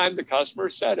mix time. The customer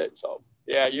said it. So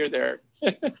yeah, you're there.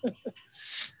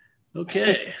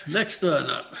 Okay, next one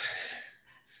up.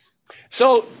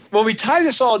 So when we tie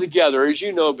this all together, as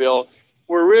you know, Bill,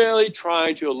 we're really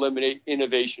trying to eliminate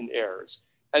innovation errors.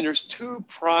 And there's 2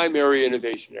 primary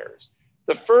innovation errors.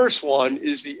 The first one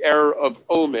is the error of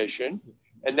omission,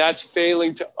 and that's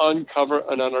failing to uncover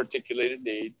an unarticulated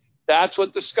need. That's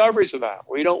what discovery is about.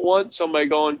 We don't want somebody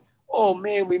going, oh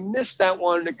man, we missed that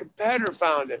one and the competitor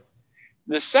found it.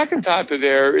 The second type of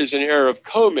error is an error of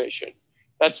commission.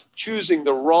 That's choosing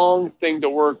the wrong thing to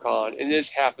work on, and this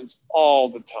happens all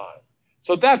the time.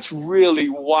 So that's really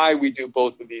why we do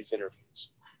both of these interviews.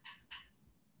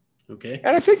 Okay.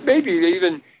 And I think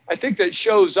I think that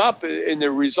shows up in the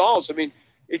results. I mean,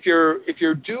 if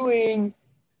you're doing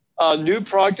new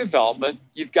product development,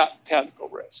 you've got technical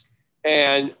risk.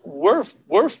 And we're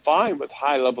fine with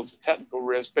high levels of technical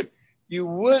risk, but you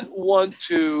wouldn't want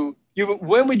to,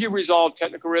 when would you resolve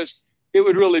technical risk? It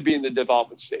would really be in the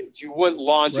development stage. You wouldn't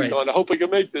launch it going, I hope we can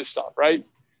make this stuff, right?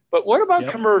 But what about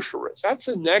commercial risk? That's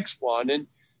the next one. And,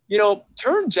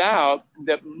 turns out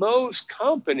that most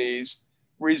companies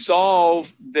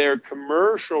resolve their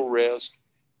commercial risk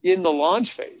in the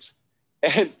launch phase.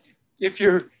 And if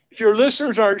your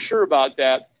listeners aren't sure about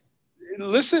that,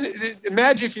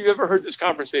 imagine if you've ever heard this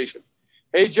conversation.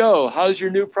 Hey, Joe, how's your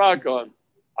new product going?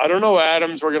 I don't know,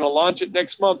 Adams. We're going to launch it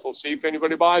next month. We'll see if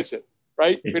anybody buys it,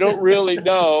 right? We don't really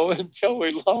know until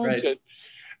we launch it.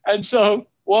 And so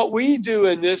what we do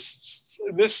in this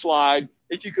slide,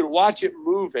 if you could watch it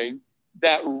moving,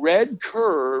 that red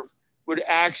curve would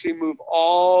actually move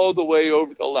all the way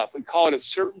over to the left. We call it a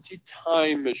certainty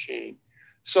time machine.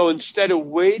 So instead of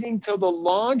waiting till the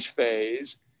launch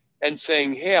phase and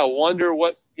saying, hey, I wonder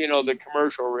what, the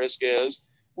commercial risk is,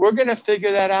 we're going to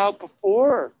figure that out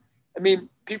before. I mean,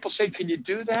 people say, can you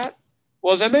do that?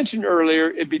 Well, as I mentioned earlier,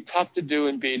 it'd be tough to do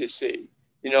in B2C.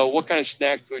 What kind of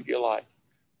snack food do you like?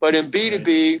 But in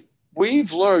B2B,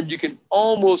 we've learned you can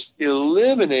almost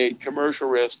eliminate commercial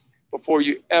risk before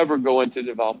you ever go into the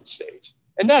development stage.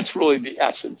 And that's really the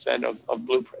essence then of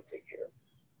blueprinting here.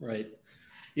 Right.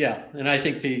 Yeah. And I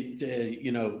think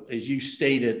as you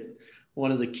stated,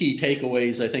 one of the key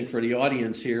takeaways I think for the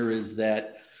audience here is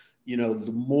that,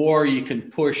 the more you can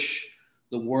push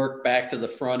the work back to the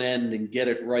front end and get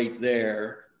it right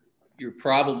there, your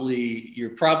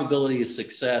probability of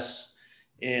success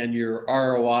and your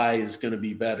ROI is going to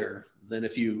be better than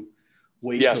if you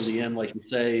wait till the end, like you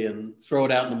say, and throw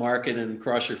it out in the market and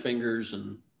cross your fingers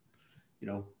and,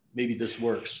 maybe this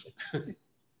works.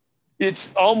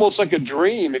 It's almost like a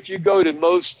dream. If you go to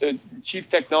most chief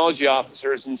technology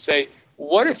officers and say,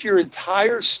 what if your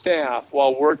entire staff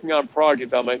while working on product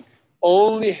development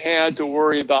only had to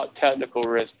worry about technical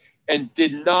risk and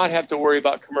did not have to worry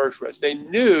about commercial risk? They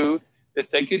knew that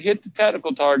they could hit the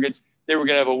technical targets, they were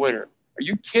going to have a winner. Are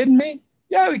you kidding me?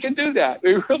 Yeah, we can do that.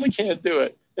 We really can't do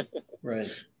it.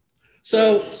 Right.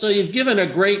 So you've given a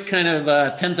great kind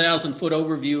of 10,000 foot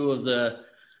overview of the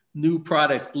new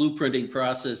product blueprinting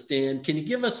process. Dan, can you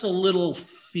give us a little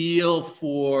feel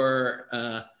for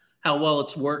how well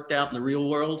it's worked out in the real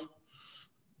world?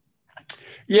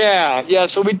 Yeah.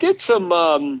 So we did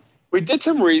some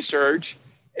research,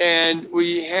 and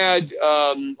we had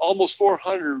almost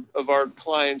 400 of our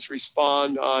clients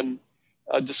respond on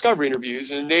discovery interviews,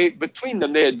 and between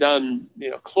them they had done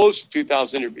close to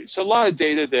 2,000 interviews. So a lot of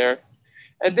data there.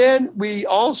 And then we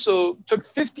also took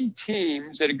 50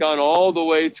 teams that had gone all the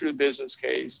way through the business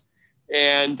case,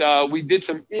 and we did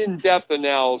some in-depth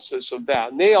analysis of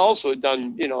that. And they also had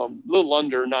done a little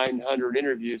under 900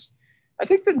 interviews. I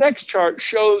think the next chart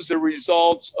shows the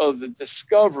results of the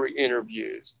discovery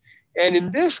interviews. And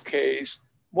in this case,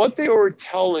 what they were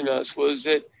telling us was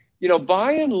that,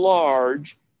 by and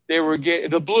large, they were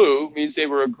getting, the blue means they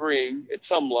were agreeing at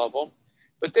some level,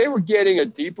 but they were getting a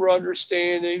deeper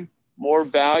understanding, more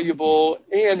valuable,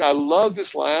 and I love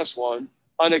this last one,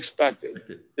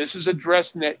 unexpected. This is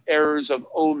addressing that errors of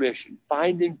omission,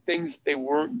 finding things they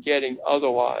weren't getting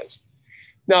otherwise.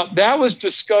 Now, that was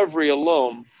discovery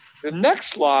alone. The next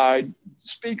slide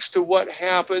speaks to what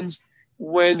happens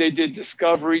when they did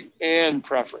discovery and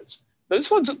preference. Now, this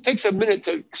one takes a minute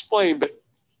to explain, but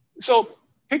so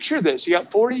picture this. You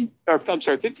got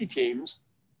 50 teams.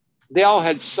 They all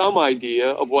had some idea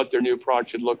of what their new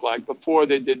product should look like before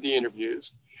they did the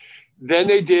interviews. Then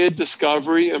they did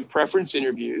discovery and preference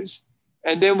interviews.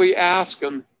 And then we asked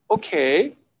them,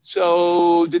 okay,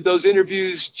 so did those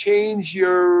interviews change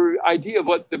your idea of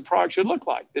what the product should look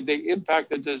like? Did they impact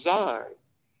the design?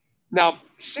 Now,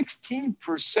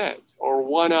 16%, or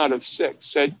 1 out of 6,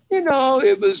 said,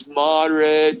 it was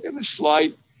moderate, it was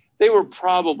slight. They were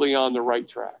probably on the right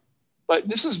track. But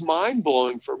this was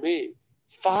mind-blowing for me.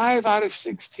 5 out of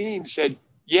 16 said,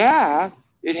 yeah,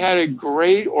 it had a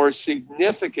great or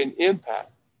significant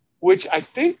impact, which I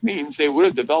think means they would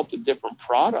have developed a different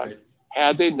product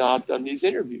had they not done these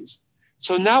interviews.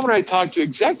 So now when I talk to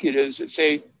executives that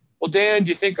say, well, Dan, do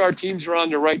you think our teams are on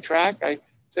the right track? I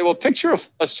say, well, picture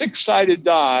a 6-sided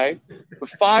die with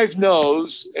 5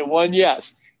 no's and 1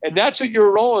 yes. And that's what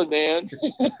you're rolling, Dan.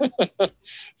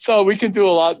 So we can do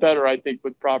a lot better, I think,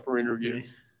 with proper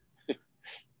interviews. Okay.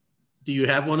 Do you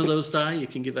have one of those die you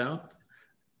can give out?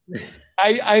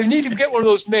 I need to get one of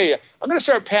those made. I'm going to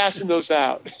start passing those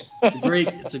out.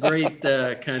 It's a great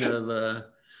kind of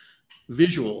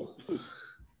visual.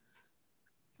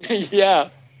 Yeah.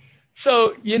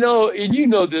 So,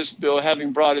 and this, Bill,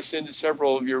 having brought us into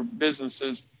several of your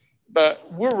businesses,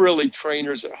 but we're really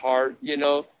trainers at heart.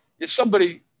 If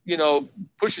somebody,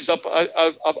 pushes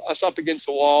us up against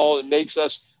the wall and makes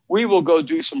us, we will go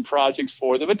do some projects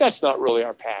for them, but that's not really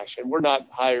our passion. We're not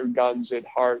hired guns at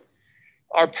heart.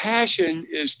 Our passion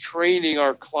is training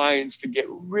our clients to get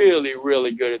really,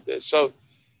 really good at this. So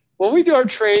when we do our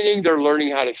training, they're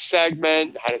learning how to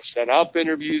segment, how to set up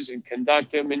interviews and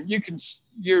conduct them. And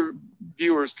your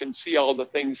viewers can see all the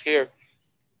things here.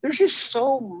 There's just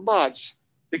so much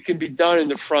that can be done in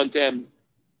the front end.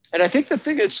 And I think the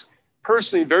thing that's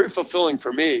personally very fulfilling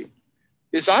for me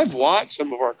is I've watched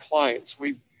some of our clients.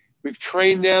 We've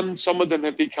trained them. Some of them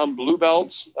have become blue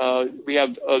belts. We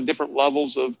have different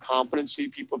levels of competency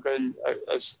people can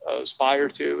aspire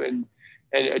to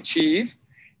and achieve.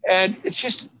 And it's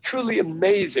just truly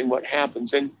amazing what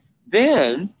happens. And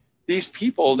then these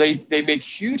people, they make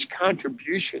huge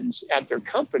contributions at their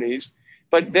companies.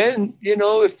 But then,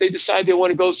 if they decide they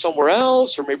want to go somewhere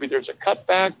else, or maybe there's a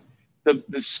cutback,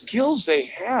 the skills they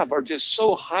have are just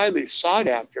so highly sought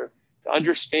after to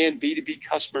understand B2B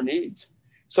customer needs.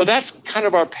 So that's kind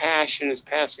of our passion, is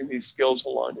passing these skills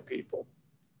along to people.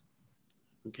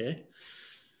 Okay.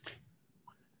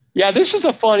 Yeah, this is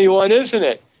a funny one, isn't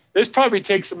it? This probably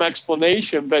takes some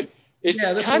explanation, but it's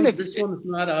this one's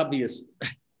not obvious.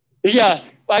 Yeah,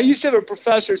 I used to have a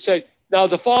professor say, now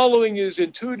the following is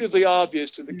intuitively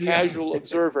obvious to the casual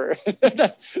observer.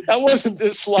 That wasn't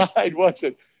this slide, was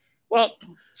it? Well,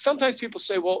 sometimes people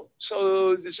say, well,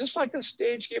 so is this like a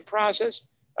stage gate process?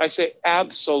 I say,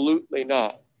 absolutely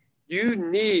not. You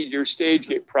need your stage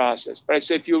gate process. But I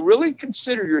say, if you really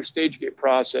consider your stage gate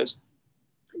process,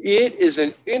 it is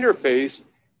an interface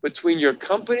between your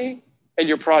company and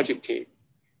your project team.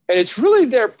 And it's really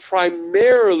there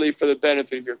primarily for the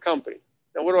benefit of your company.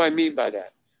 Now, what do I mean by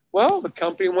that? Well, the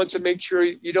company wants to make sure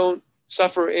you don't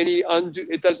suffer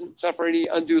it doesn't suffer any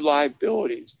undue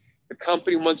liabilities. The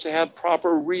company wants to have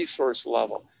proper resource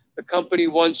level. The company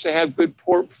wants to have good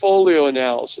portfolio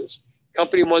analysis. The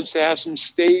company wants to have some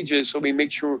stages so we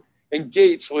make sure, and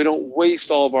gates so we don't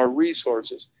waste all of our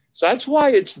resources. So that's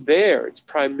why it's there. It's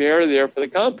primarily there for the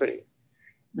company.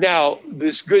 Now,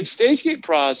 this good stage gate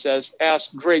process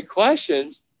asks great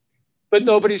questions, but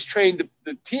nobody's trained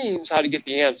the teams how to get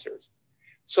the answers.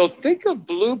 So think of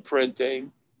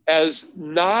blueprinting as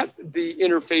not the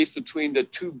interface between the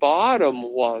two bottom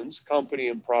ones, company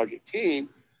and project team.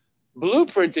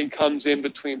 Blueprinting comes in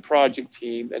between project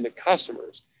team and the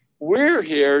customers. We're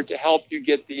here to help you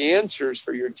get the answers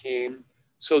for your team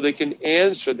so they can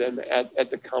answer them at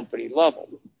the company level.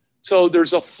 So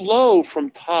there's a flow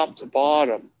from top to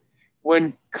bottom.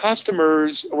 When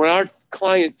our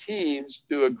client teams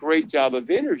do a great job of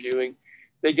interviewing,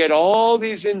 they get all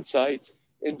these insights,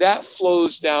 and that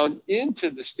flows down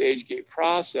into the stage gate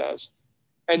process.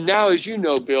 And now, as you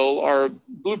know, Bill, our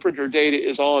Blueprinter data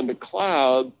is on the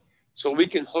cloud, so we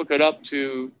can hook it up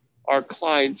to our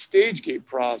client stage gate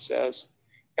process.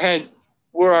 And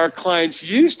where our clients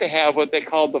used to have what they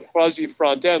call the fuzzy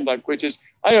front end, which is,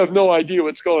 I have no idea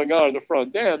what's going on in the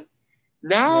front end.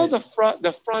 Now the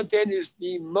front end is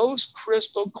the most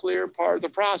crystal clear part of the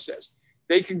process.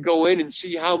 They can go in and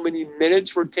see how many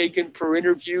minutes were taken per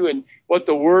interview and what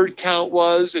the word count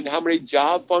was and how many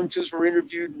job functions were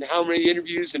interviewed and how many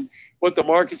interviews and what the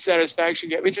market satisfaction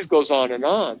gap. It just goes on and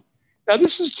on. Now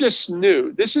this is just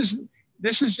new. This is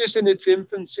just in its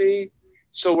infancy.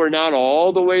 So we're not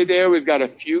all the way there. We've got a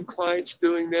few clients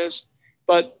doing this.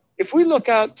 But if we look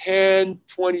out 10,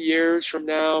 20 years from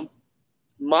now,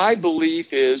 my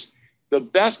belief is the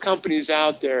best companies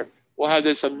out there will have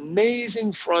this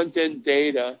amazing front-end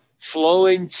data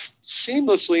flowing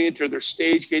seamlessly into their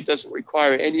stage gate, doesn't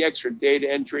require any extra data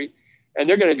entry, and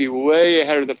they're going to be way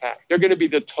ahead of the pack. They're going to be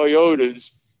the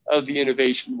Toyotas of the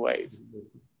innovation wave.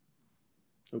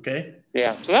 Okay.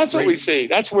 Yeah, so that's Great. What we see.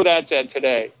 That's where that's at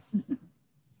today.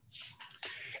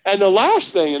 And the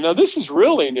last thing, and now this is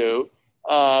really new,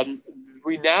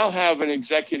 we now have an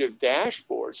executive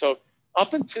dashboard. So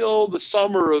up until the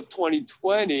summer of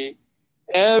 2020,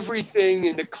 everything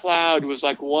in the cloud was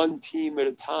like one team at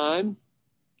a time.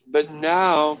 But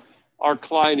now our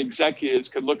client executives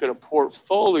can look at a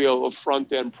portfolio of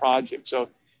front-end projects. So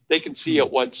they can see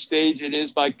at what stage it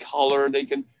is by color. They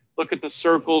can look at the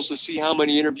circles to see how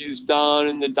many interviews done,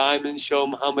 and the diamonds show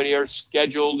them how many are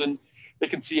scheduled, and they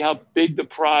can see how big the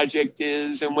project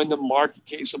is and when the market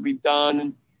case will be done.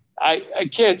 And I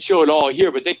can't show it all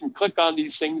here, but they can click on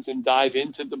these things and dive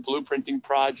into the blueprinting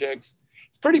projects.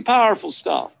 It's pretty powerful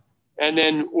stuff. And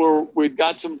then we've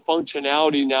got some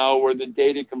functionality now where the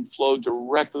data can flow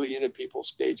directly into people's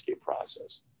stage gate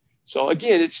process. So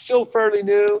again, it's still fairly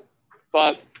new,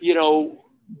 but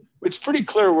it's pretty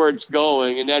clear where it's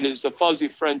going, and that is the fuzzy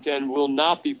front end will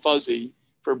not be fuzzy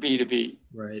for B2B.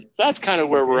 Right. So that's kind of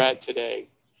where we're at today.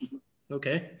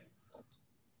 Okay.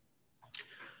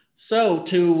 So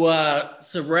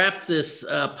to wrap this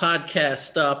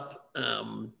podcast up,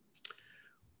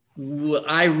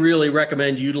 I really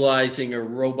recommend utilizing a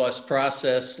robust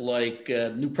process like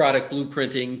new product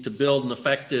blueprinting to build an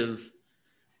effective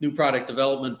new product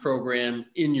development program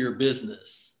in your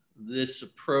business. This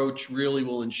approach really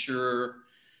will ensure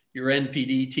your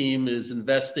NPD team is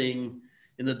investing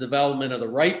in the development of the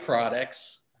right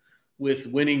products with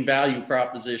winning value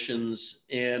propositions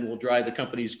and will drive the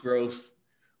company's growth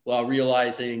while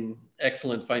realizing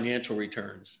excellent financial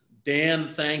returns. Dan,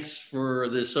 thanks for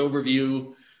this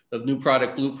overview of new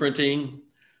product blueprinting.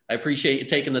 I appreciate you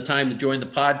taking the time to join the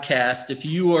podcast. If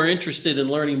you are interested in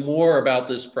learning more about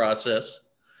this process,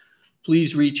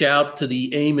 please reach out to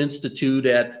the AIM Institute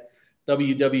at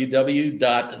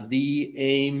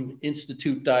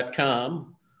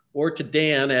www.theaiminstitute.com or to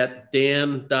Dan at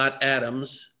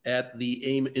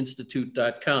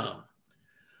dan.adams@theaiminstitute.com.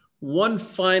 One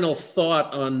final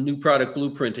thought on new product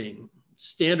blueprinting.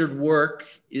 Standard work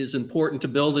is important to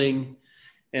building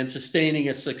and sustaining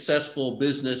a successful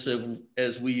business,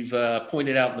 as we've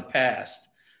pointed out in the past.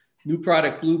 New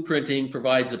product blueprinting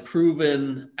provides a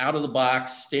proven,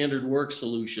 out-of-the-box standard work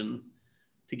solution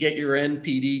to get your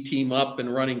NPD team up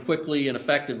and running quickly and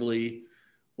effectively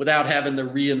without having to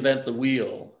reinvent the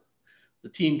wheel. The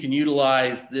team can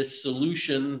utilize this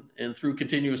solution and through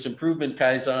continuous improvement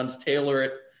Kaizens, tailor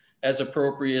it as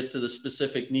appropriate to the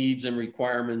specific needs and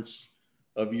requirements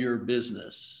of your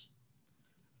business.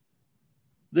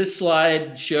 This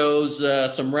slide shows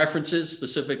some references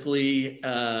specifically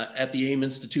at the AIM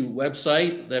Institute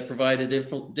website that provided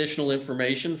additional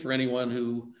information for anyone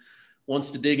who wants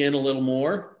to dig in a little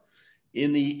more.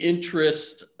 In the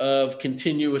interest of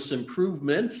continuous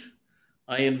improvement,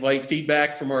 I invite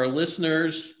feedback from our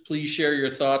listeners. Please share your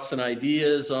thoughts and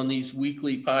ideas on these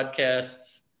weekly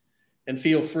podcasts, and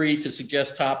feel free to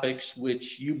suggest topics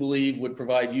which you believe would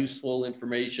provide useful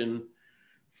information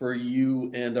for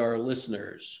you and our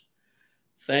listeners.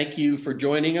 Thank you for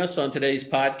joining us on today's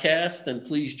podcast, and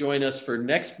please join us for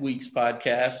next week's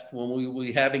podcast when we will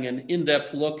be having an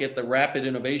in-depth look at the rapid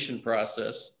innovation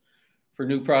process for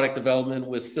new product development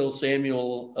with Phil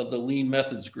Samuel of the Lean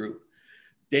Methods Group.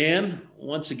 Dan,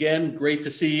 once again, great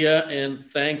to see you, and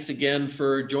thanks again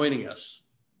for joining us.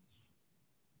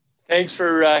 Thanks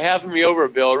for having me over,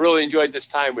 Bill. Really enjoyed this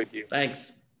time with you.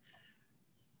 Thanks.